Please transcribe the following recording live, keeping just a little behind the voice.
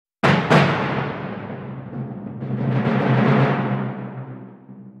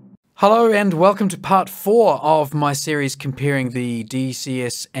Hello and welcome to part 4 of my series comparing the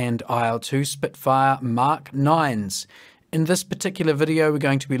DCS and IL2 Spitfire Mark 9s. In this particular video we're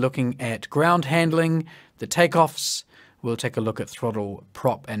going to be looking at ground handling, the takeoffs, we'll take a look at throttle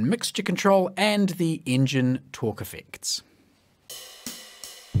prop and mixture control, and the engine torque effects.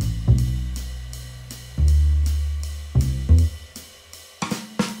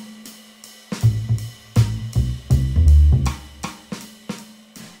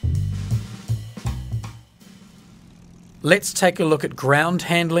 Let's take a look at ground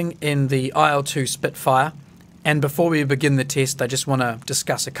handling in the IL2 Spitfire, and before we begin the test I just want to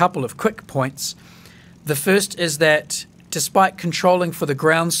discuss a couple of quick points. The first is that despite controlling for the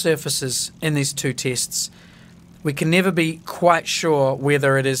ground surfaces in these two tests, we can never be quite sure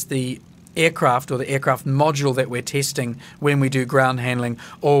whether it is the aircraft or the aircraft module that we're testing when we do ground handling,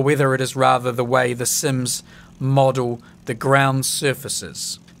 or whether it is rather the way the sims model the ground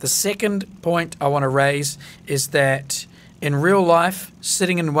surfaces. The second point I want to raise is that in real life,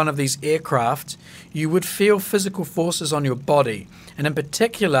 sitting in one of these aircraft, you would feel physical forces on your body. And in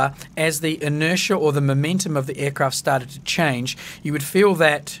particular, as the inertia or the momentum of the aircraft started to change, you would feel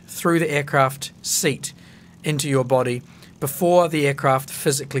that through the aircraft seat into your body before the aircraft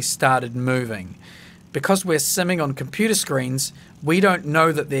physically started moving. Because we're simming on computer screens, we don't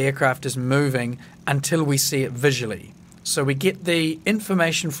know that the aircraft is moving until we see it visually. So we get the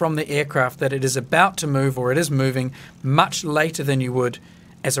information from the aircraft that it is about to move or it is moving much later than you would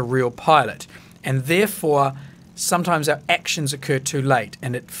as a real pilot. And therefore, sometimes our actions occur too late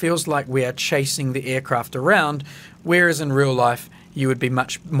and it feels like we are chasing the aircraft around, whereas in real life, you would be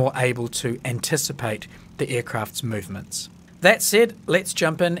much more able to anticipate the aircraft's movements. That said, let's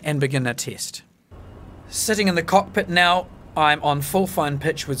jump in and begin our test. Sitting in the cockpit now, I'm on full fine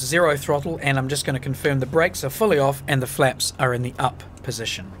pitch with zero throttle, and I'm just going to confirm the brakes are fully off and the flaps are in the up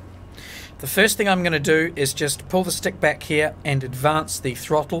position. The first thing I'm going to do is just pull the stick back here and advance the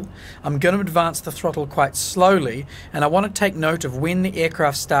throttle. I'm going to advance the throttle quite slowly, and I want to take note of when the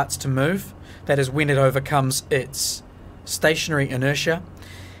aircraft starts to move, that is when it overcomes its stationary inertia,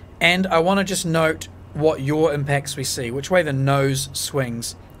 and I want to just note what yaw impacts we see, which way the nose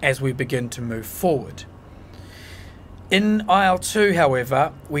swings as we begin to move forward. In IL2,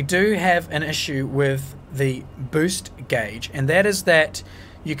 however, we do have an issue with the boost gauge, and that is that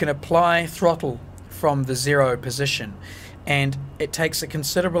you can apply throttle from the zero position, and it takes a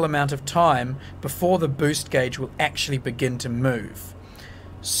considerable amount of time before the boost gauge will actually begin to move.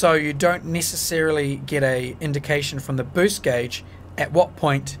 So you don't necessarily get an indication from the boost gauge at what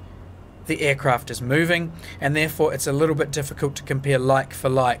point the aircraft is moving, and therefore it's a little bit difficult to compare like for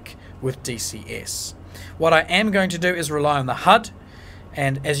like with DCS. What I am going to do is rely on the HUD,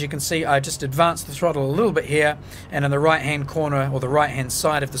 and as you can see I just advanced the throttle a little bit here, and in the right hand corner or the right hand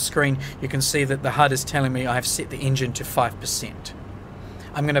side of the screen you can see that the HUD is telling me I've set the engine to 5%.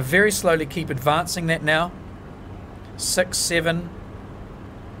 I'm going to very slowly keep advancing that now. 6, 7,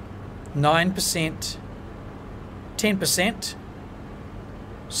 9%, 10%,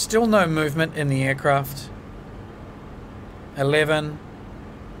 still no movement in the aircraft, 11,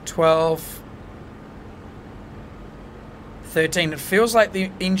 12, 13. It feels like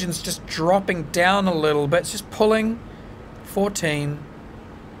the engine's just dropping down a little bit. It's just pulling. 14,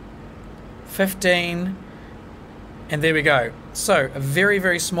 15, and there we go. So a very,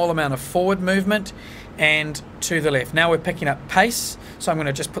 very small amount of forward movement and to the left. Now we're picking up pace, so I'm going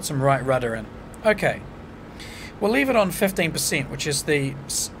to just put some right rudder in. Okay, we'll leave it on 15%, which is the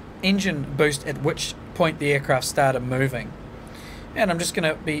engine boost at which point the aircraft started moving. And I'm just going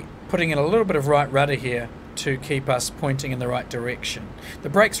to be putting in a little bit of right rudder here to keep us pointing in the right direction. The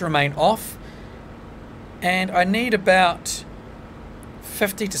brakes remain off, and I need about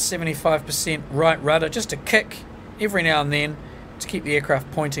 50 to 75% right rudder, just a kick every now and then to keep the aircraft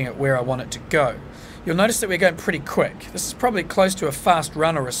pointing at where I want it to go. You'll notice that we're going pretty quick. This is probably close to a fast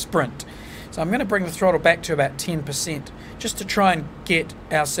run or a sprint. So I'm going to bring the throttle back to about 10% just to try and get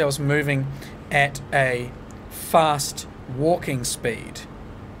ourselves moving at a fast walking speed.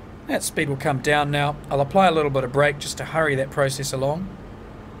 That speed will come down now. I'll apply a little bit of brake just to hurry that process along.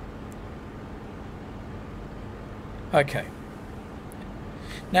 Okay.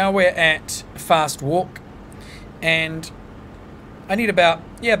 Now we're at fast walk, and I need about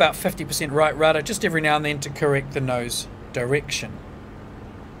 50% right rudder just every now and then to correct the nose direction.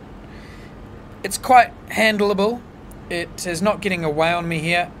 It's quite handleable. It is not getting away on me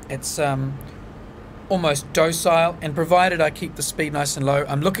here. It's almost docile, and provided I keep the speed nice and low.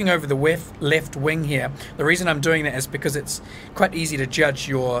 I'm looking over the left wing here. The reason I'm doing that is because it's quite easy to judge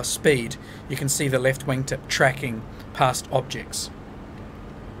your speed. You can see the left wing tip tracking past objects.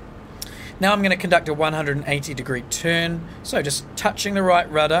 Now I'm going to conduct a 180-degree turn, so just touching the right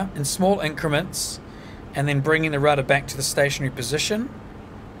rudder in small increments and then bringing the rudder back to the stationary position.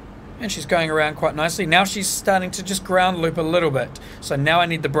 And she's going around quite nicely. Now she's starting to just ground loop a little bit, so now I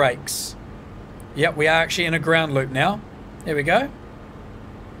need the brakes. Yep, we are actually in a ground loop now. There we go.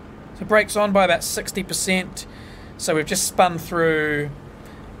 So brakes on by about 60%, so we've just spun through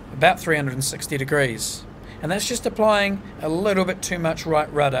about 360 degrees. And that's just applying a little bit too much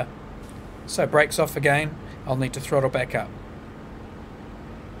right rudder. So brakes off again, I'll need to throttle back up.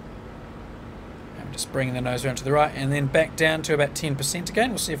 I'm just bringing the nose around to the right and then back down to about 10% again.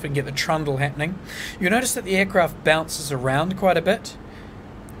 We'll see if we can get the trundle happening. You'll notice that the aircraft bounces around quite a bit,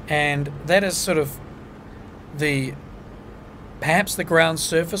 and that is sort of perhaps the ground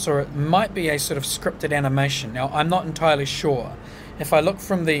surface, or it might be a sort of scripted animation. Now I'm not entirely sure. If I look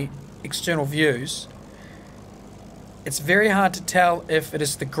from the external views, it's very hard to tell if it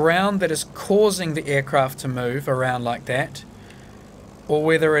is the ground that is causing the aircraft to move around like that, or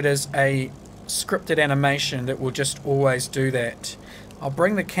whether it is a scripted animation that will just always do that. I'll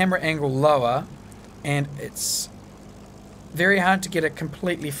bring the camera angle lower, and it's very hard to get a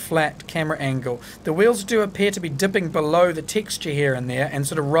completely flat camera angle. The wheels do appear to be dipping below the texture here and there and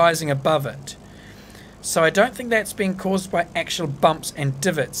sort of rising above it. So I don't think that's being caused by actual bumps and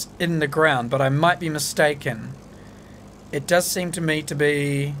divots in the ground, but I might be mistaken. It does seem to me to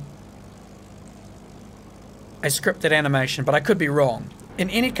be a scripted animation, but I could be wrong. In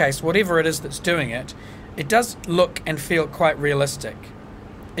any case, whatever it is that's doing it, it does look and feel quite realistic.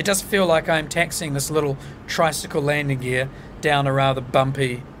 It does feel like I'm taxiing this little tricycle landing gear down a rather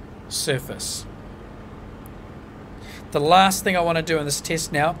bumpy surface. The last thing I want to do in this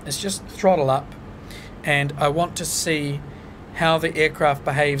test now is just throttle up, and I want to see how the aircraft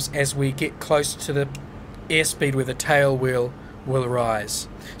behaves as we get close to the airspeed where the tail wheel will rise.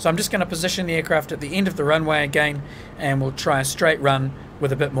 So I'm just going to position the aircraft at the end of the runway again, and we'll try a straight run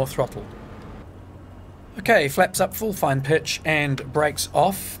with a bit more throttle. Okay, flaps up full fine pitch and brakes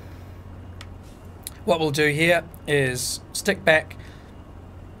off. What we'll do here is stick back.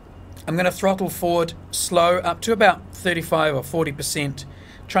 I'm going to throttle forward slow up to about 35 or 40%,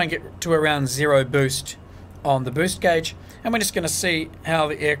 try and get to around zero boost on the boost gauge, and we're just going to see how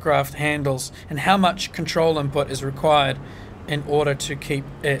the aircraft handles and how much control input is required in order to keep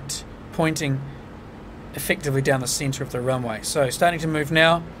it pointing effectively down the center of the runway. So starting to move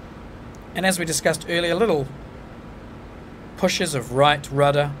now, and as we discussed earlier, little pushes of right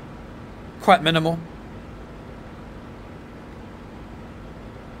rudder, quite minimal.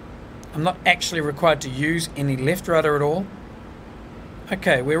 I'm not actually required to use any left rudder at all.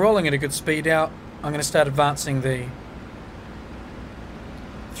 Okay, we're rolling at a good speed out. I'm going to start advancing the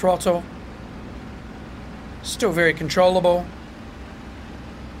throttle. Still very controllable.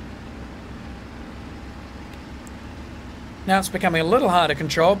 Now it's becoming a little harder to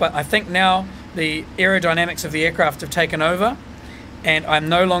control, but I think now the aerodynamics of the aircraft have taken over, and I'm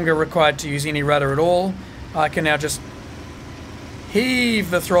no longer required to use any rudder at all. I can now just heave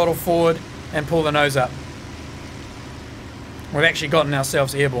the throttle forward and pull the nose up. We've actually gotten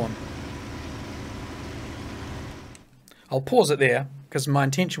ourselves airborne. I'll pause it there because my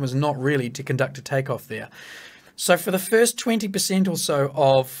intention was not really to conduct a takeoff there. So for the first 20% or so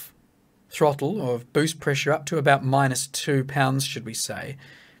of throttle, or of boost pressure, up to about -2 pounds, should we say,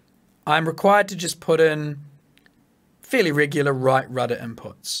 I'm required to just put in fairly regular right rudder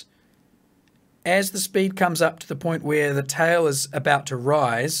inputs. As the speed comes up to the point where the tail is about to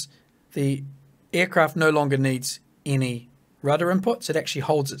rise, the aircraft no longer needs any rudder inputs. It actually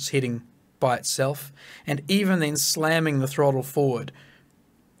holds its heading by itself, and even then slamming the throttle forward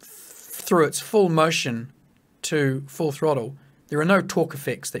through its full motion to full throttle, there are no torque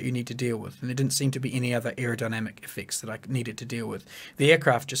effects that you need to deal with, and there didn't seem to be any other aerodynamic effects that I needed to deal with. The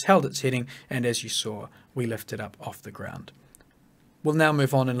aircraft just held its heading, and as you saw, we lifted up off the ground. We'll now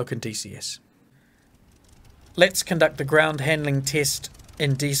move on and look at DCS. Let's conduct the ground handling test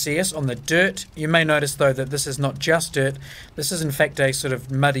in DCS on the dirt. You may notice though that this is not just dirt. This is in fact a sort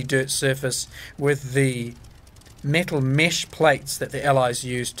of muddy dirt surface with the metal mesh plates that the Allies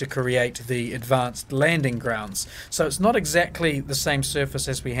used to create the advanced landing grounds. So it's not exactly the same surface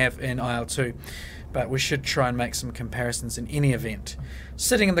as we have in IL2, but we should try and make some comparisons in any event.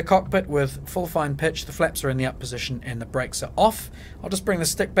 Sitting in the cockpit with full fine pitch, the flaps are in the up position and the brakes are off. I'll just bring the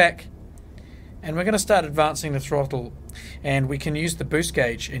stick back, and we're going to start advancing the throttle, and we can use the boost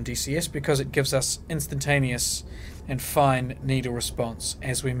gauge in DCS because it gives us instantaneous and fine needle response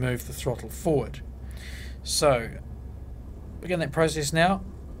as we move the throttle forward. So begin that process now.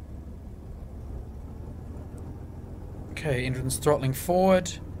 Okay, engines throttling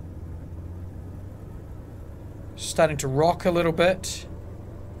forward. Starting to rock a little bit.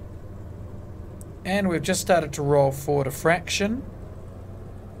 And we've just started to roll forward a fraction.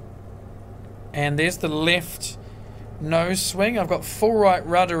 And there's the left nose swing. I've got full right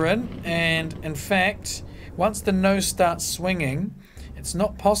rudder in, and in fact, once the nose starts swinging, it's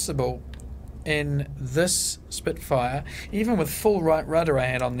not possible in this Spitfire, even with full right rudder I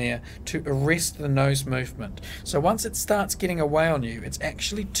had on there, to arrest the nose movement. So once it starts getting away on you, it's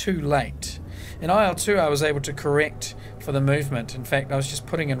actually too late. In IL2 I was able to correct for the movement. In fact, I was just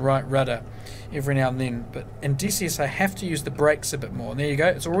putting in right rudder every now and then, but in DCS I have to use the brakes a bit more. And there you go,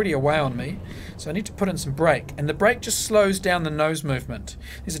 it's already away on me, so I need to put in some brake, and the brake just slows down the nose movement.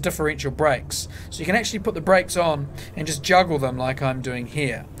 These are differential brakes, so you can actually put the brakes on and just juggle them like I'm doing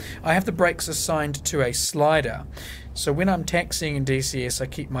here. I have the brakes assigned to a slider, so when I'm taxiing in DCS I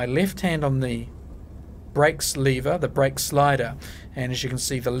keep my left hand on the brakes lever, the brake slider, and as you can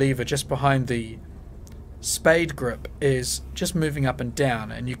see the lever just behind the spade grip is just moving up and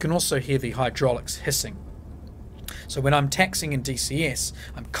down, and you can also hear the hydraulics hissing. So when I'm taxiing in DCS,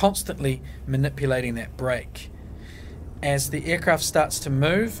 I'm constantly manipulating that brake. As the aircraft starts to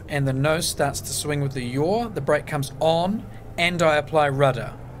move and the nose starts to swing with the yaw, the brake comes on and I apply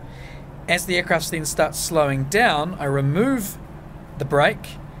rudder. As the aircraft then starts slowing down, I remove the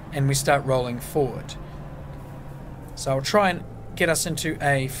brake and we start rolling forward. So I'll try and get us into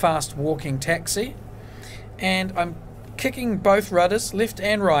a fast walking taxi. And I'm kicking both rudders, left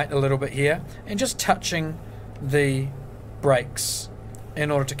and right, a little bit here, and just touching the brakes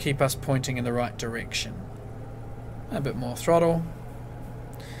in order to keep us pointing in the right direction. A bit more throttle.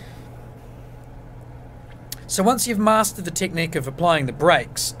 So once you've mastered the technique of applying the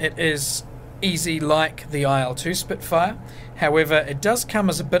brakes, it is easy like the IL2 Spitfire. However, it does come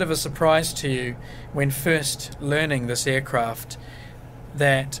as a bit of a surprise to you when first learning this aircraft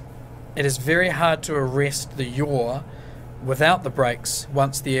that it is very hard to arrest the yaw without the brakes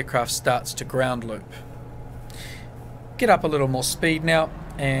once the aircraft starts to ground loop. Get up a little more speed now,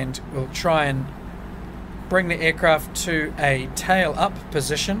 and we'll try and bring the aircraft to a tail up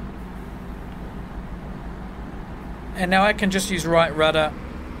position. And now I can just use right rudder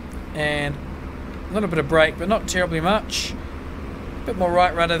and a little bit of brake, but not terribly much. A bit more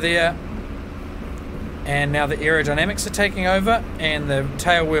right rudder there. And now the aerodynamics are taking over and the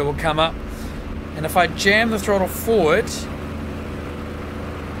tail wheel will come up, and if I jam the throttle forward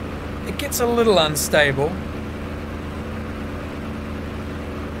it gets a little unstable,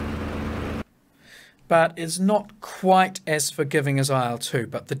 but is not quite as forgiving as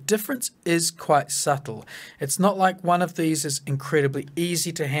IL2, but the difference is quite subtle. It's not like one of these is incredibly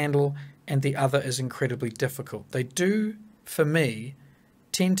easy to handle and the other is incredibly difficult. They do, for me,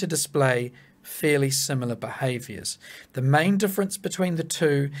 tend to display fairly similar behaviours. The main difference between the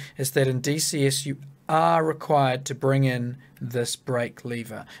two is that in DCS you are required to bring in this brake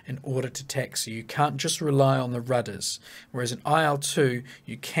lever in order to taxi. You can't just rely on the rudders, whereas in IL2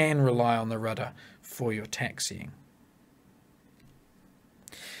 you can rely on the rudder for your taxiing.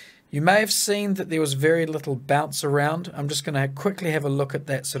 You may have seen that there was very little bounce around. I'm just going to quickly have a look at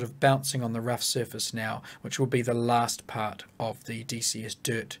that sort of bouncing on the rough surface now, which will be the last part of the DCS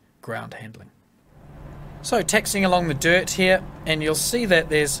dirt ground handling. So taxiing along the dirt here, and you'll see that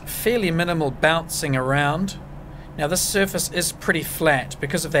there's fairly minimal bouncing around. Now this surface is pretty flat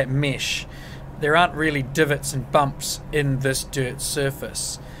because of that mesh. There aren't really divots and bumps in this dirt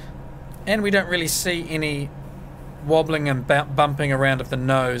surface, and we don't really see any wobbling and bumping around of the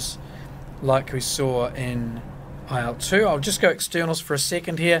nose like we saw in IL2. I'll just go externals for a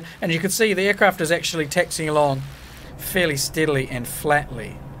second here, and you can see the aircraft is actually taxiing along fairly steadily and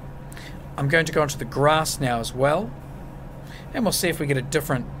flatly. I'm going to go onto the grass now as well, and we'll see if we get a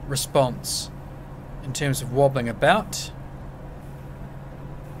different response in terms of wobbling about.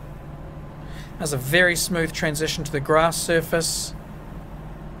 There's a very smooth transition to the grass surface,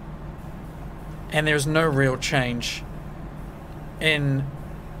 and there's no real change in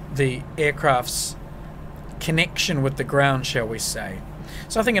the aircraft's connection with the ground, shall we say.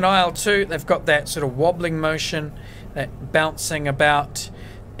 So I think in IL2 they've got that sort of wobbling motion, that bouncing about.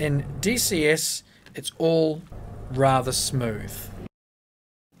 In DCS it's all rather smooth.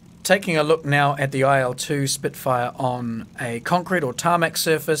 Taking a look now at the IL2 Spitfire on a concrete or tarmac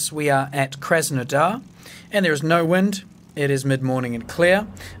surface, we are at Krasnodar and there is no wind. It is mid-morning and clear.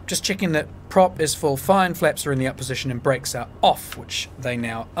 Just checking that prop is full fine, flaps are in the up position and brakes are off, which they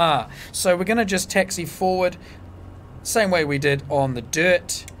now are. So we're going to just taxi forward, same way we did on the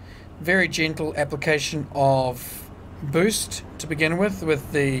dirt. Very gentle application of boost to begin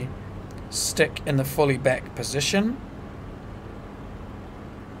with the stick in the fully back position.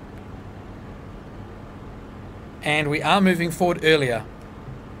 and we are moving forward earlier.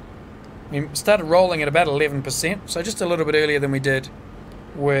 We started rolling at about 11%, so just a little bit earlier than we did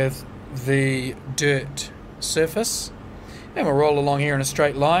with the dirt surface. And we'll roll along here in a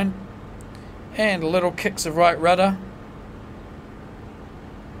straight line, and little kicks of right rudder,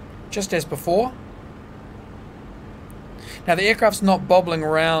 just as before. Now the aircraft's not bobbling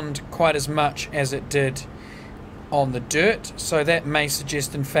around quite as much as it did on the dirt, so that may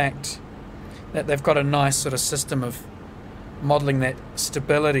suggest in fact that they've got a nice sort of system of modelling that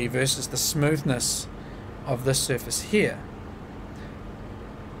stability versus the smoothness of this surface here.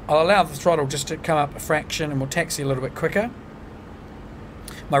 I'll allow the throttle just to come up a fraction and we'll taxi a little bit quicker.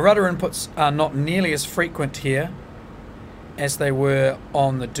 My rudder inputs are not nearly as frequent here as they were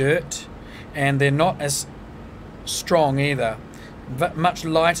on the dirt, and they're not as strong either. Much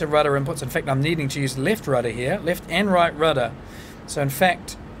lighter rudder inputs. In fact, I'm needing to use left rudder here, left and right rudder. So in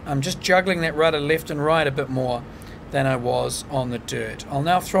fact, I'm just juggling that rudder left and right a bit more than I was on the dirt. I'll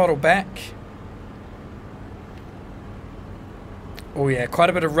now throttle back. Oh yeah, quite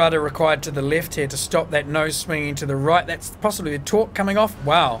a bit of rudder required to the left here to stop that nose swinging to the right. That's possibly the torque coming off.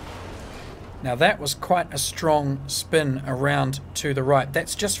 Wow. Now that was quite a strong spin around to the right.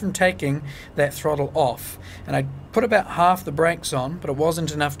 That's just from taking that throttle off. And I put about half the brakes on, but it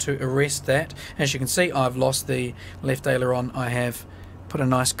wasn't enough to arrest that. As you can see, I've lost the left aileron. I have put a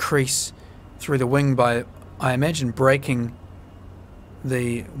nice crease through the wing by, I imagine, breaking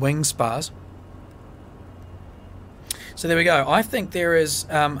the wing spars. So there we go. I think there is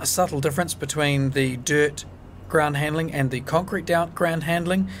a subtle difference between the dirt ground handling and the concrete ground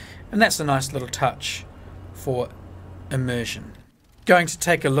handling, and that's a nice little touch for immersion. Going to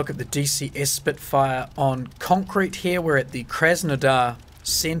take a look at the DCS Spitfire on concrete here. We're at the Krasnodar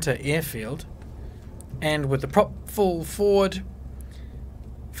Center airfield, and with the prop full forward,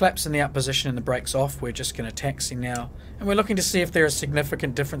 flaps in the up position and the brakes off, we're just going to taxi now, and we're looking to see if there are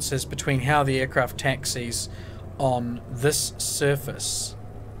significant differences between how the aircraft taxis on this surface.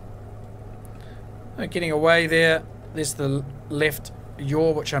 Getting away there, there's the left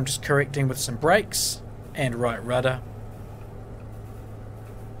yaw, which I'm just correcting with some brakes, and right rudder.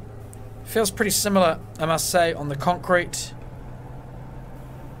 Feels pretty similar, I must say, on the concrete.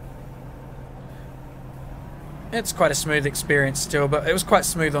 It's quite a smooth experience still, but it was quite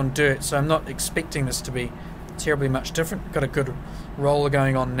smooth on dirt, so I'm not expecting this to be terribly much different. Got a good roller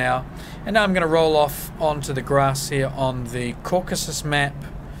going on now. And now I'm going to roll off onto the grass here on the Caucasus map.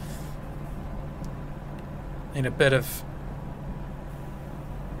 In a bit of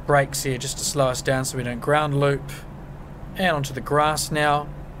brakes here just to slow us down so we don't ground loop. And onto the grass now.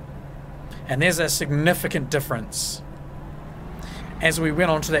 And there's a significant difference. As we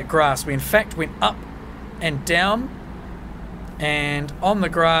went onto that grass, we in fact went up and down. And on the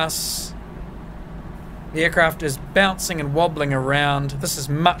grass, the aircraft is bouncing and wobbling around. This is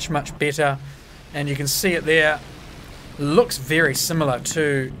much, much better. And you can see it there. Looks very similar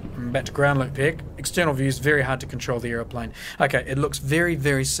to, back to ground loop here. External view is very hard to control the aeroplane. Okay, it looks very,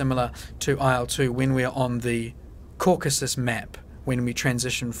 very similar to IL2 when we're on the Caucasus map, when we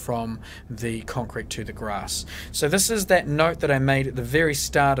transition from the concrete to the grass. So this is that note that I made at the very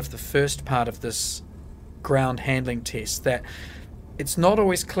start of the first part of this ground handling test, that it's not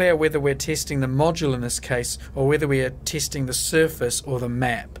always clear whether we're testing the module in this case or whether we are testing the surface or the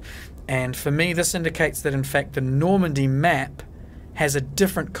map. And for me, this indicates that in fact the Normandy map has a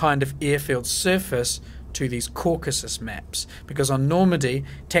different kind of airfield surface to these Caucasus maps, because on Normandy,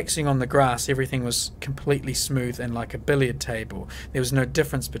 taxiing on the grass, everything was completely smooth and like a billiard table. There was no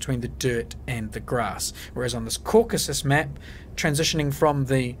difference between the dirt and the grass. Whereas on this Caucasus map, transitioning from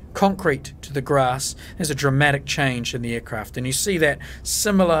the concrete to the grass, there's a dramatic change in the aircraft, and you see that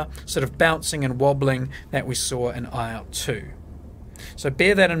similar sort of bouncing and wobbling that we saw in IL2. So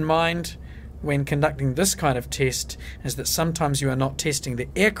bear that in mind when conducting this kind of test, is that sometimes you are not testing the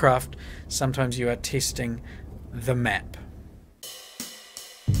aircraft, sometimes you are testing the map.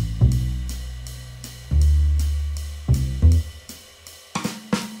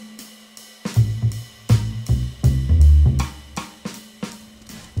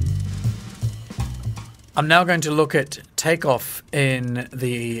 I'm now going to look at takeoff in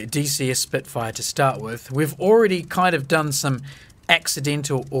the DCS Spitfire to start with. We've already kind of done some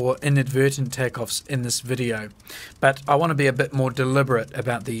accidental or inadvertent takeoffs in this video, but I want to be a bit more deliberate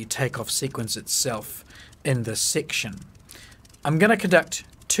about the takeoff sequence itself in this section. I'm going to conduct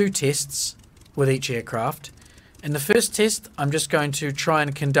two tests with each aircraft. In the first test, I'm just going to try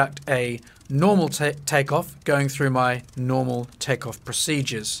and conduct a normal takeoff, going through my normal takeoff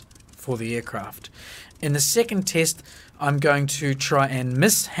procedures for the aircraft. In the second test, I'm going to try and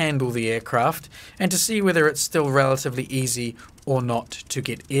mishandle the aircraft and to see whether it's still relatively easy or not to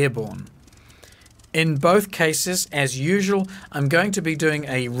get airborne. In both cases, as usual, I'm going to be doing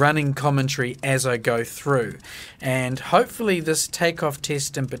a running commentary as I go through, and hopefully this takeoff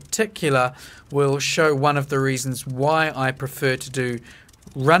test in particular will show one of the reasons why I prefer to do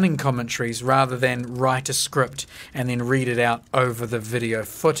running commentaries rather than write a script and then read it out over the video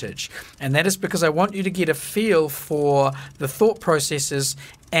footage. And that is because I want you to get a feel for the thought processes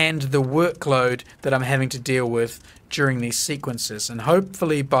and the workload that I'm having to deal with during these sequences, and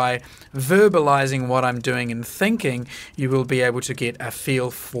hopefully by verbalizing what I'm doing and thinking, you will be able to get a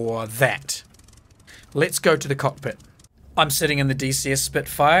feel for that. Let's go to the cockpit. I'm sitting in the DCS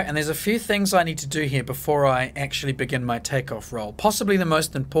Spitfire, and there's a few things I need to do here before I actually begin my takeoff roll. Possibly the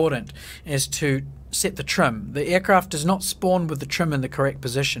most important is to set the trim. The aircraft does not spawn with the trim in the correct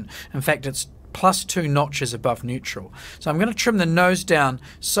position. In fact, it's +2 notches above neutral. So I'm going to trim the nose down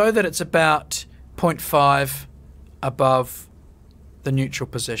so that it's about 0.5 above the neutral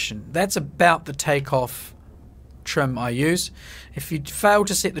position. That's about the takeoff trim I use. If you fail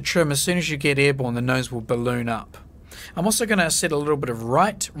to set the trim, as soon as you get airborne, the nose will balloon up. I'm also going to set a little bit of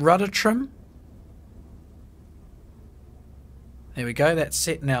right rudder trim. There we go, that's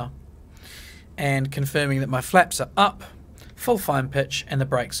set now. And confirming that my flaps are up, full fine pitch, and the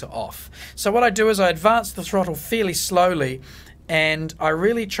brakes are off. So what I do is I advance the throttle fairly slowly, and I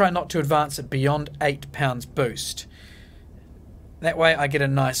really try not to advance it beyond 8 pounds boost. That way I get a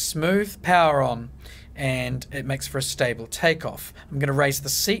nice smooth power on, and it makes for a stable takeoff. I'm going to raise the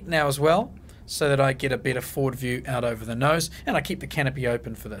seat now as well, so that I get a better forward view out over the nose, and I keep the canopy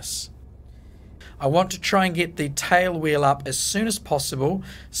open for this. I want to try and get the tail wheel up as soon as possible,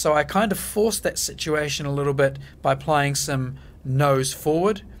 so I kind of force that situation a little bit by applying some nose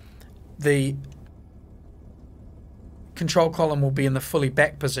forward. The control column will be in the fully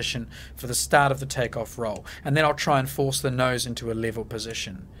back position for the start of the takeoff roll, and then I'll try and force the nose into a level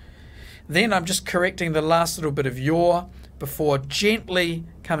position. Then I'm just correcting the last little bit of yaw before gently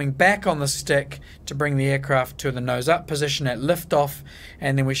coming back on the stick to bring the aircraft to the nose up position at liftoff,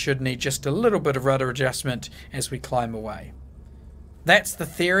 and then we should need just a little bit of rudder adjustment as we climb away. That's the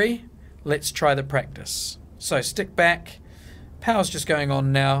theory. Let's try the practice. So stick back, power's just going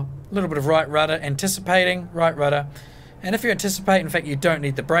on now, a little bit of right rudder, anticipating right rudder, and if you anticipate, in fact you don't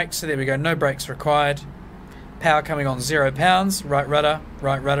need the brakes, so there we go, no brakes required. Power coming on 0 pounds, right rudder,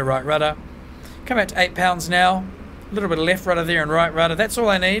 right rudder, right rudder. Come back to 8 pounds now. A little bit of left rudder there and right rudder. That's all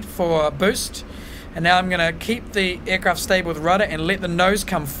I need for boost. And now I'm going to keep the aircraft stable with rudder and let the nose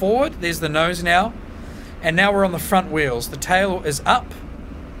come forward. There's the nose now. And now we're on the front wheels. The tail is up.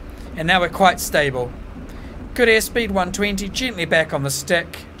 And now we're quite stable. Good airspeed, 120. Gently back on the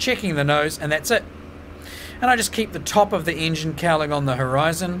stick. Checking the nose, and that's it. And I just keep the top of the engine cowling on the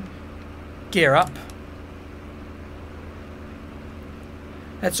horizon. Gear up.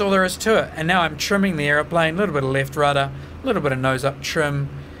 That's all there is to it. And now I'm trimming the aeroplane, a little bit of left rudder, a little bit of nose up trim.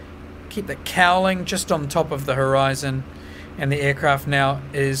 Keep the cowling just on top of the horizon, and the aircraft now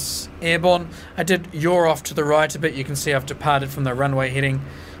is airborne. I did yaw off to the right a bit. You can see I've departed from the runway heading.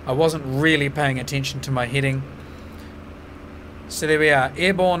 I wasn't really paying attention to my heading. So there we are,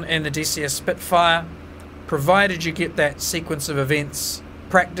 airborne in the DCS Spitfire. Provided you get that sequence of events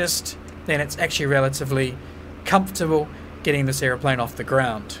practiced, then it's actually relatively comfortable getting this aeroplane off the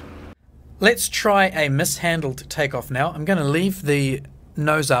ground. Let's try a mishandled takeoff now. I'm going to leave the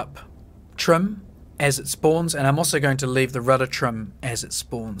nose up trim as it spawns, and I'm also going to leave the rudder trim as it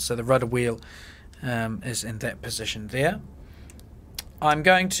spawns. So the rudder wheel is in that position there. I'm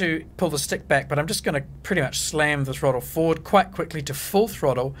going to pull the stick back, but I'm just going to pretty much slam the throttle forward quite quickly to full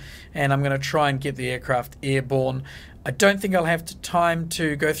throttle, and I'm going to try and get the aircraft airborne. I don't think I'll have time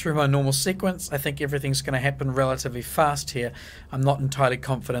to go through my normal sequence. I think everything's going to happen relatively fast here. I'm not entirely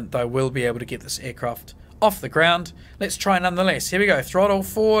confident that I will be able to get this aircraft off the ground. Let's try nonetheless. Here we go. Throttle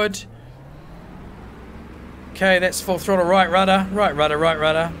forward. Okay, that's full throttle. Right rudder, right rudder, right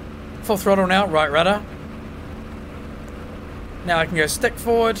rudder. Full throttle now, right rudder. Now I can go stick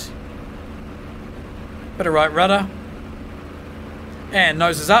forward. Bit of right rudder. And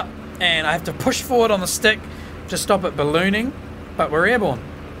nose is up. And I have to push forward on the stick to stop it ballooning, but we're airborne.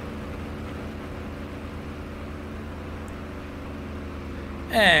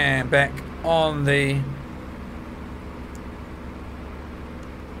 And back on the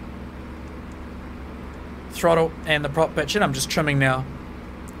throttle and the prop pitch, and I'm just trimming now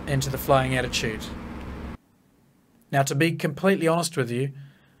into the flying attitude. Now, to be completely honest with you,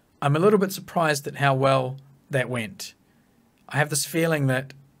 I'm a little bit surprised at how well that went. I have this feeling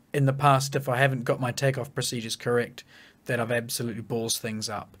that in the past, if I haven't got my takeoff procedures correct, that I've absolutely balls things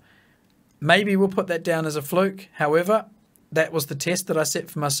up. Maybe we'll put that down as a fluke. However, that was the test that I set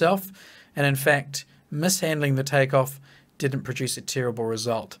for myself, and in fact, mishandling the takeoff didn't produce a terrible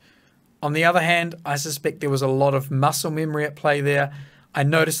result. On the other hand, I suspect there was a lot of muscle memory at play there. I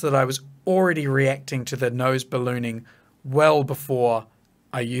noticed that I was already reacting to the nose ballooning well before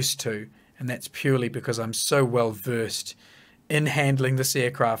I used to, and that's purely because I'm so well versed in handling this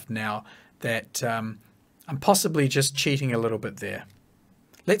aircraft now that I'm possibly just cheating a little bit there.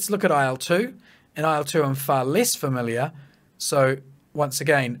 Let's look at IL2. In IL2 I'm far less familiar, so once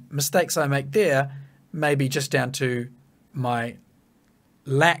again, mistakes I make there may be just down to my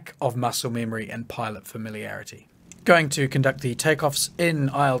lack of muscle memory and pilot familiarity. Going to conduct the takeoffs in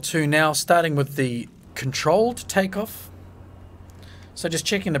IL2 now, starting with the controlled takeoff. So just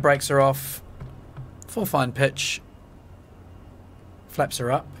checking the brakes are off, full fine pitch, flaps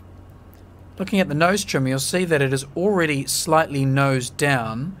are up. Looking at the nose trim, you'll see that it is already slightly nosed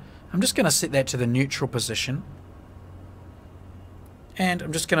down. I'm just going to set that to the neutral position. And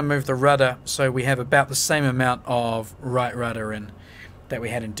I'm just going to move the rudder so we have about the same amount of right rudder in that we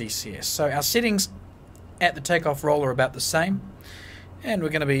had in DCS. So our settings at the takeoff roll are about the same. And we're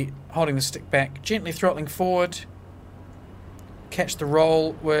going to be holding the stick back, gently throttling forward. Catch the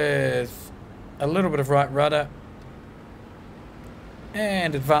roll with a little bit of right rudder.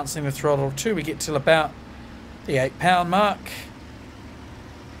 And advancing the throttle till we get till about the 8 pound mark.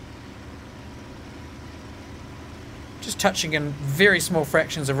 Just touching in very small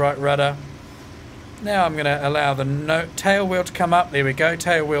fractions of right rudder. Now I'm going to allow the tail wheel to come up. There we go,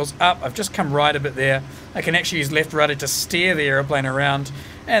 tail wheel's up. I've just come right a bit there. I can actually use left rudder to steer the aeroplane around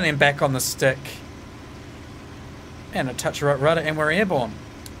and then back on the stick. And a touch of right rudder and we're airborne.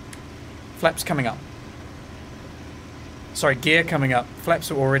 Flaps coming up. Sorry, gear coming up. Flaps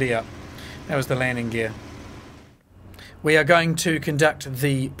are already up. That was the landing gear. We are going to conduct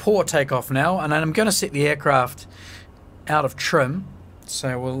the poor takeoff now, and I'm going to set the aircraft out of trim.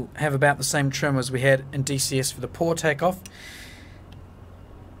 So we'll have about the same trim as we had in DCS for the poor takeoff.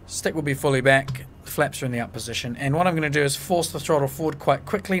 Stick will be fully back. The flaps are in the up position. And what I'm going to do is force the throttle forward quite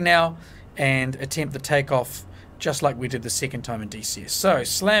quickly now and attempt the takeoff just like we did the second time in DCS. So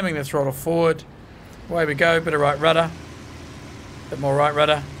slamming the throttle forward. Away we go. Bit of right rudder. Bit more right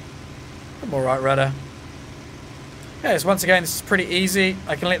rudder, bit more right rudder. Okay, so once again, this is pretty easy.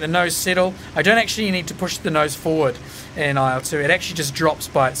 I can let the nose settle. I don't actually need to push the nose forward in IL2. It actually just drops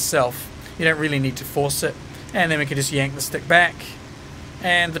by itself. You don't really need to force it. And then we can just yank the stick back.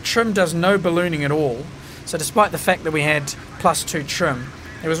 And the trim does no ballooning at all. So despite the fact that we had +2 trim,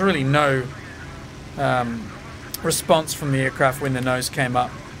 there was really no response from the aircraft when the nose came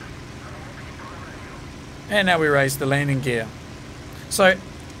up. And now we raise the landing gear. So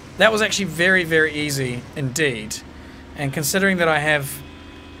that was actually very, very easy indeed. And considering that I have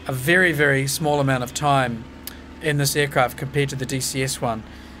a very, very small amount of time in this aircraft compared to the DCS one,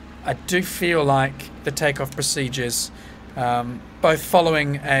 I do feel like the takeoff procedures, both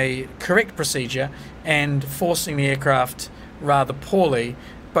following a correct procedure and forcing the aircraft rather poorly,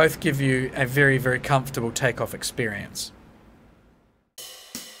 both give you a very, very comfortable takeoff experience.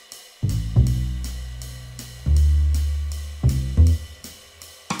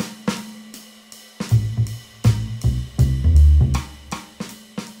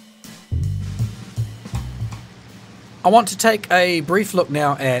 I want to take a brief look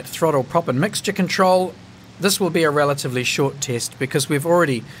now at throttle prop and mixture control. This will be a relatively short test because we've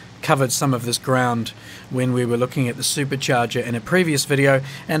already covered some of this ground when we were looking at the supercharger in a previous video,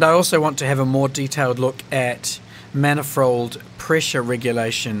 and I also want to have a more detailed look at manifold pressure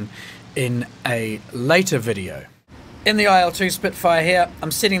regulation in a later video. In the IL2 Spitfire here, I'm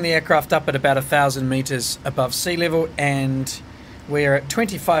setting the aircraft up at about 1,000 meters above sea level and we're at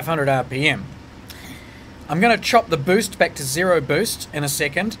 2,500 RPM. I'm going to chop the boost back to 0 boost in a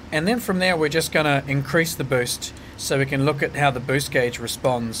second, and then from there we're just going to increase the boost so we can look at how the boost gauge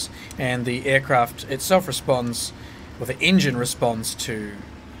responds and the aircraft itself responds, or the engine responds to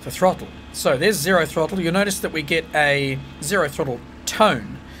the throttle. So there's 0 throttle. You'll notice that we get a 0 throttle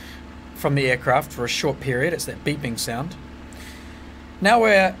tone from the aircraft for a short period. It's that beeping sound. Now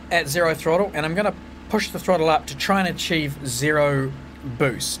we're at 0 throttle, and I'm going to push the throttle up to try and achieve 0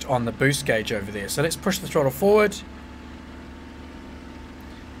 boost on the boost gauge over there. So let's push the throttle forward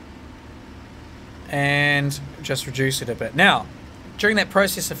and just reduce it a bit. Now, during that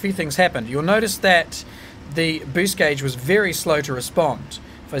process a few things happened. You'll notice that the boost gauge was very slow to respond.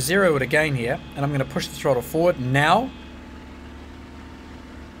 If I zero it again here, and I'm going to push the throttle forward now,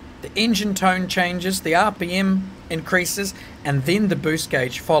 the engine tone changes, the RPM increases, and then the boost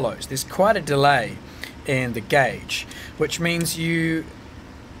gauge follows. There's quite a delay in the gauge, which means you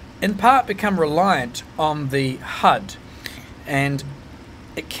in part become reliant on the HUD, and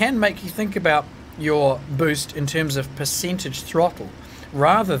it can make you think about your boost in terms of percentage throttle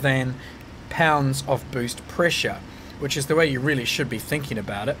rather than pounds of boost pressure, which is the way you really should be thinking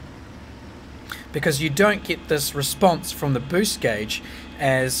about it, because you don't get this response from the boost gauge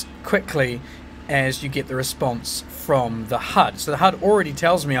as quickly as you get the response from the HUD. So the HUD already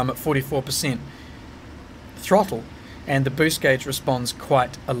tells me I'm at 44% throttle, and the boost gauge responds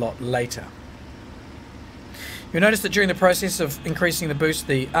quite a lot later. You'll notice that during the process of increasing the boost,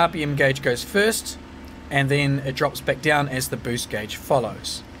 the RPM gauge goes first, and then it drops back down as the boost gauge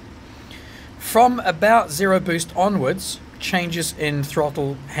follows. From about zero boost onwards, changes in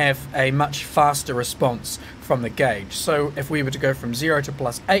throttle have a much faster response from the gauge. So if we were to go from 0 to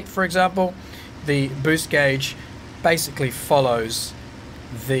 +8, for example, the boost gauge basically follows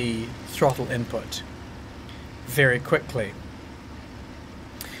the throttle input very quickly.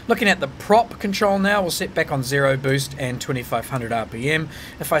 Looking at the prop control now, we'll set back on 0 boost and 2500 RPM.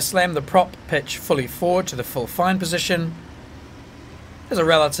 If I slam the prop pitch fully forward to the full fine position, there's a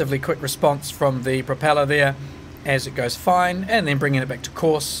relatively quick response from the propeller there as it goes fine, and then bringing it back to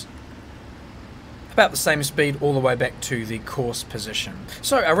coarse, about the same speed all the way back to the coarse position.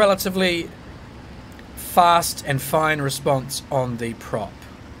 So a relatively fast and fine response on the prop.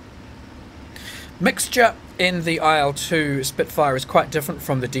 Mixture in the IL2 Spitfire is quite different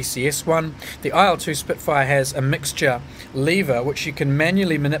from the DCS one. The IL2 Spitfire has a mixture lever which you can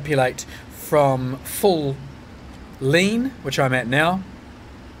manually manipulate from full lean, which I'm at now.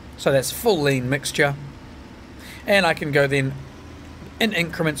 So that's full lean mixture, and I can go then in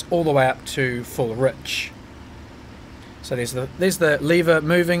increments all the way up to full rich. So there's the lever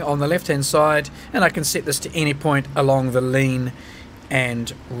moving on the left hand side, and I can set this to any point along the lean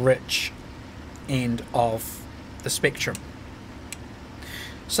and rich end of the spectrum.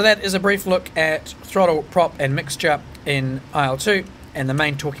 So that is a brief look at throttle, prop and mixture in IL2, and the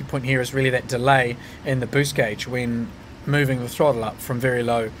main talking point here is really that delay in the boost gauge when moving the throttle up from very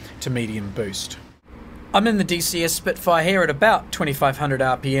low to medium boost. I'm in the DCS Spitfire here at about 2500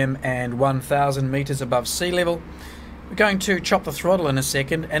 RPM and 1000 meters above sea level. We're going to chop the throttle in a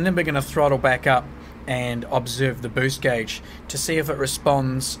second, and then we're going to throttle back up and observe the boost gauge to see if it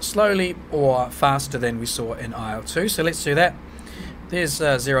responds slowly or faster than we saw in IL2. So let's do that. There's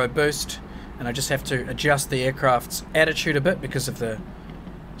 0 boost, and I just have to adjust the aircraft's attitude a bit because of the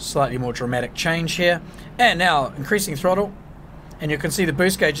slightly more dramatic change here. And now increasing throttle, and you can see the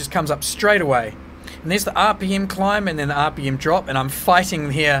boost gauge just comes up straight away. And there's the RPM climb and then the RPM drop, and I'm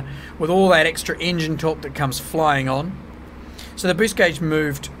fighting here with all that extra engine torque that comes flying on. So the boost gauge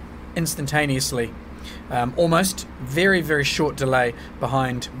moved instantaneously, almost. Very short delay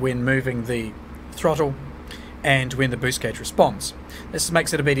behind when moving the throttle and when the boost gauge responds. This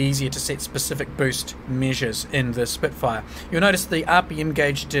makes it a bit easier to set specific boost measures in the Spitfire. You'll notice the RPM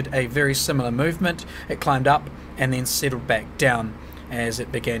gauge did a very similar movement. It climbed up and then settled back down as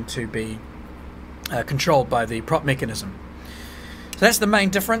it began to be controlled by the prop mechanism. So that's the main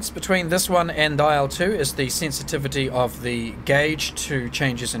difference between this one and IL2, is the sensitivity of the gauge to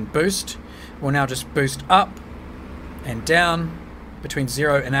changes in boost. We'll now just boost up and down between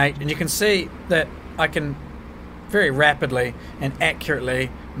 0 and 8, and you can see that I can very rapidly and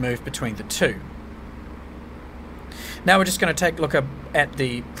accurately move between the two. Now we're just going to take a look at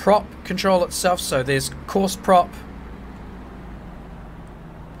the prop control itself. So there's coarse prop,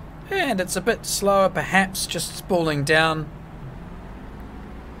 and it's a bit slower, perhaps just spooling down.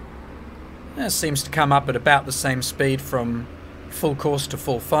 It seems to come up at about the same speed from full coarse to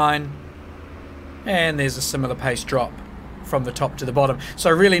full fine, and there's a similar pace drop from the top to the bottom. So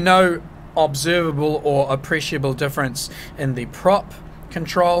really no observable or appreciable difference in the prop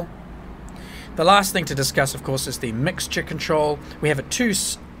control. The last thing to discuss, of course, is the mixture control. We have a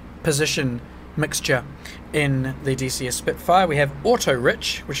 2-position mixture in the DCS Spitfire. We have auto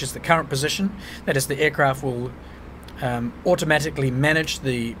rich, which is the current position. That is, the aircraft will automatically manage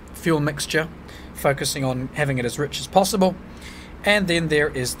the fuel mixture, focusing on having it as rich as possible. And then there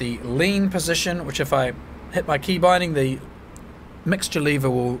is the lean position, which if I hit my key binding, the mixture lever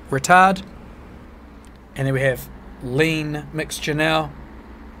will retard. And then we have lean mixture now,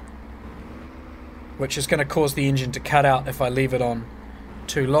 which is going to cause the engine to cut out if I leave it on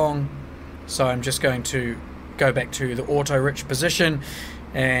too long. So I'm just going to go back to the auto rich position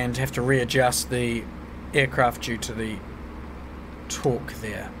and have to readjust the aircraft due to the torque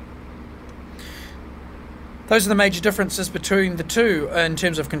there. Those are the major differences between the two in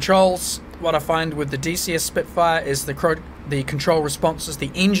terms of controls. what I find with the DCS Spitfire is the control responses.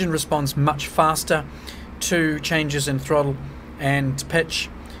 The engine responds much faster to changes in throttle and pitch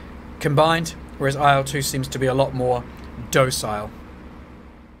combined, whereas IL2 seems to be a lot more docile.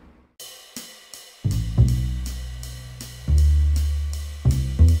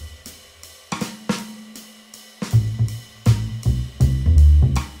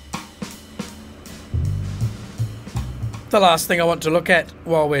 The last thing I want to look at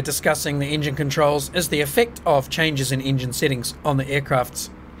while we're discussing the engine controls is the effect of changes in engine settings on the aircraft's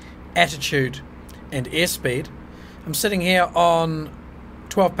attitude and airspeed. I'm sitting here on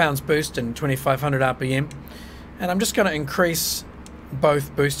 12 pounds boost and 2500 RPM, and I'm just going to increase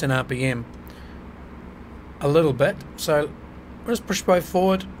both boost and RPM a little bit. So we'll just push both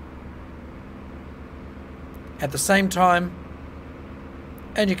forward at the same time,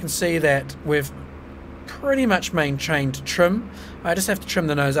 and you can see that we've pretty much maintained trim. I just have to trim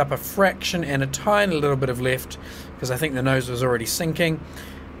the nose up a fraction and a tiny little bit of left because I think the nose was already sinking,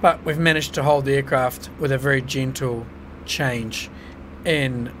 but we've managed to hold the aircraft with a very gentle change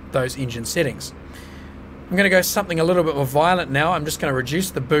in those engine settings. I'm going to go something a little bit more violent now. I'm just going to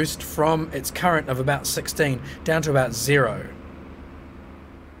reduce the boost from its current of about 16 down to about 0.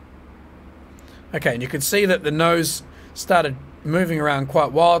 Okay, and you can see that the nose started moving around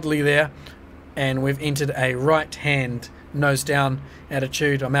quite wildly there, and we've entered a right hand nose down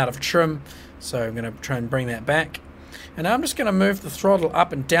attitude. I'm out of trim, so I'm going to try and bring that back. And now I'm just going to move the throttle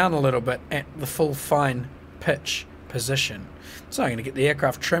up and down a little bit at the full fine pitch position. So I'm going to get the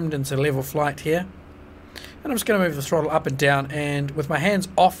aircraft trimmed into level flight here, and I'm just going to move the throttle up and down, and with my hands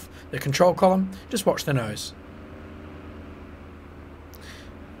off the control column, just watch the nose.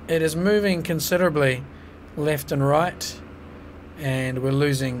 It is moving considerably left and right, and we're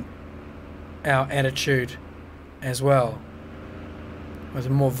losing our attitude as well. With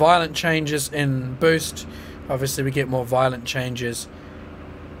more violent changes in boost, obviously we get more violent changes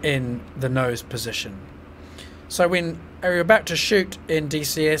in the nose position. So when you're about to shoot in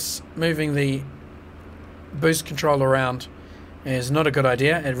DCS, moving the boost control around is not a good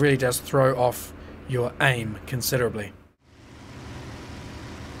idea. It really does throw off your aim considerably.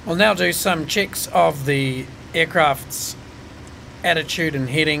 We'll now do some checks of the aircraft's attitude and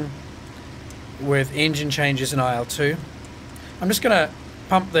heading with engine changes in IL2. I'm just going to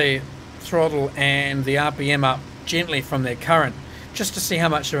pump the throttle and the RPM up gently from their current, just to see how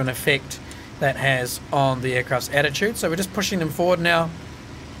much of an effect that has on the aircraft's attitude. So we're just pushing them forward now.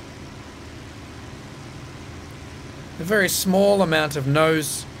 A very small amount of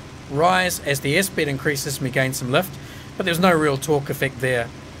nose rise. As the airspeed increases, we gain some lift, but there's no real torque effect there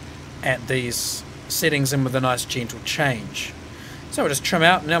at these settings and with a nice gentle change. So we'll just trim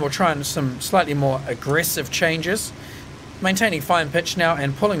out, and now we'll try some slightly more aggressive changes. Maintaining fine pitch now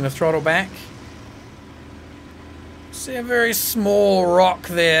and pulling the throttle back. See a very small rock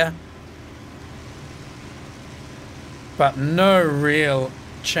there, but no real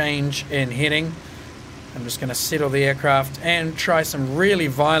change in heading. I'm just going to settle the aircraft and try some really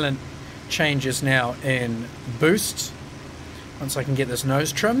violent changes now in boost. Once I can get this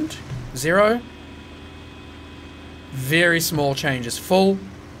nose trimmed. 0. Very small changes. Full.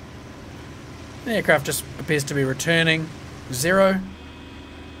 The aircraft just appears to be returning. 0.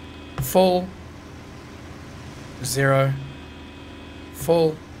 Full. 0.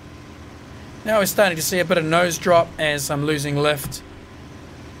 Full. Now we're starting to see a bit of nose drop as I'm losing lift,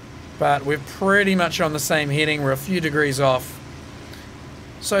 but we're pretty much on the same heading. We're a few degrees off.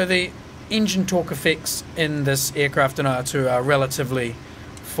 So the engine torque effects in this aircraft in IL2 are relatively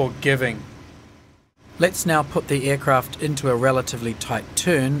forgiving. Let's now put the aircraft into a relatively tight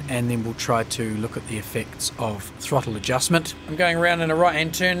turn, and then we'll try to look at the effects of throttle adjustment. I'm going around in a right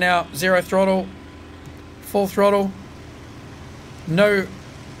hand turn now. 0 throttle, full throttle. No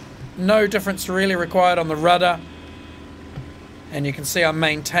difference really required on the rudder, and you can see I'm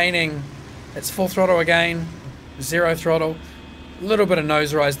maintaining its full throttle again. 0 throttle. A little bit of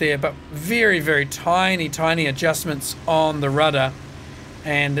nose rise there, but very, very tiny adjustments on the rudder,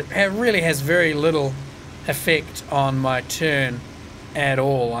 and it really has very little effect on my turn at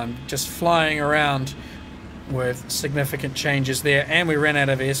all. I'm just flying around with significant changes there, and we ran out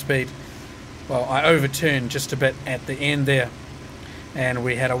of airspeed. Well, I overturned just a bit at the end there, and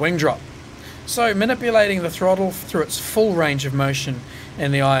we had a wing drop. So manipulating the throttle through its full range of motion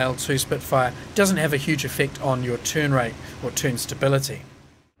in the IL2 Spitfire doesn't have a huge effect on your turn rate or turn stability.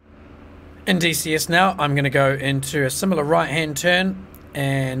 In DCS now, I'm going to go into a similar right hand turn,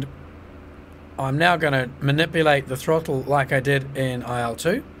 and I'm now going to manipulate the throttle like I did in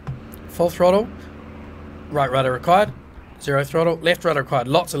IL2. Full throttle, right rudder required, 0 throttle, left rudder required,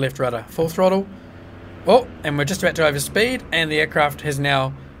 lots of left rudder, full throttle. Oh, and we're just about to overspeed, and the aircraft has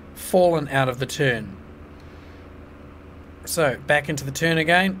now fallen out of the turn. So, back into the turn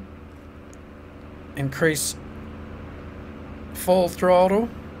again. Increase full throttle,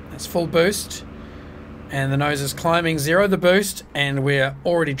 that's full boost. And the nose is climbing, 0 the boost, and we're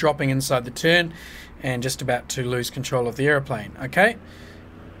already dropping inside the turn and just about to lose control of the aeroplane. Okay,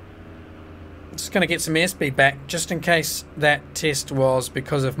 just going to get some airspeed back just in case that test was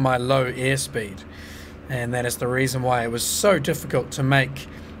because of my low airspeed, and that is the reason why it was so difficult to make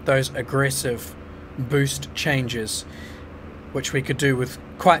those aggressive boost changes, which we could do with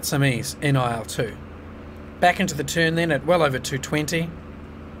quite some ease in IL2. Back into the turn then at well over 220.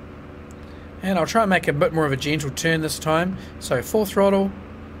 And I'll try and make a bit more of a gentle turn this time. So full throttle,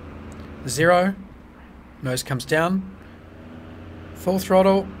 0, nose comes down, full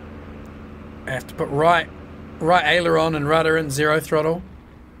throttle, I have to put right aileron and rudder in, 0 throttle.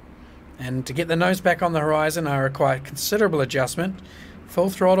 And to get the nose back on the horizon I require considerable adjustment.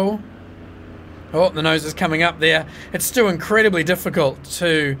 Full throttle. Oh, the nose is coming up there. It's still incredibly difficult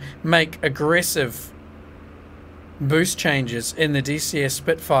to make aggressive boost changes in the DCS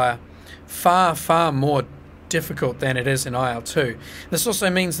Spitfire. Far more difficult than it is in IL2. This also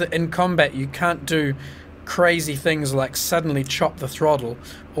means that in combat you can't do crazy things like suddenly chop the throttle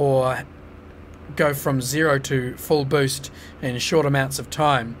or go from 0 to full boost in short amounts of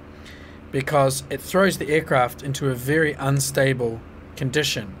time, because it throws the aircraft into a very unstable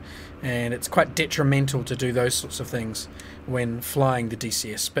condition, and it's quite detrimental to do those sorts of things when flying the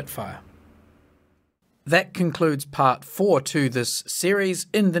DCS Spitfire. That concludes part 4 to this series.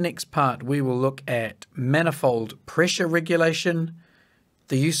 In the next part we will look at manifold pressure regulation,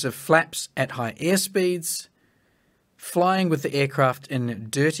 the use of flaps at high airspeeds, flying with the aircraft in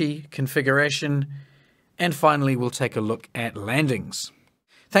dirty configuration, and finally we'll take a look at landings.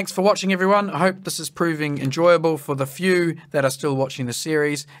 Thanks for watching everyone. I hope this is proving enjoyable for the few that are still watching the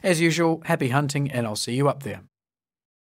series. As usual, happy hunting, and I'll see you up there.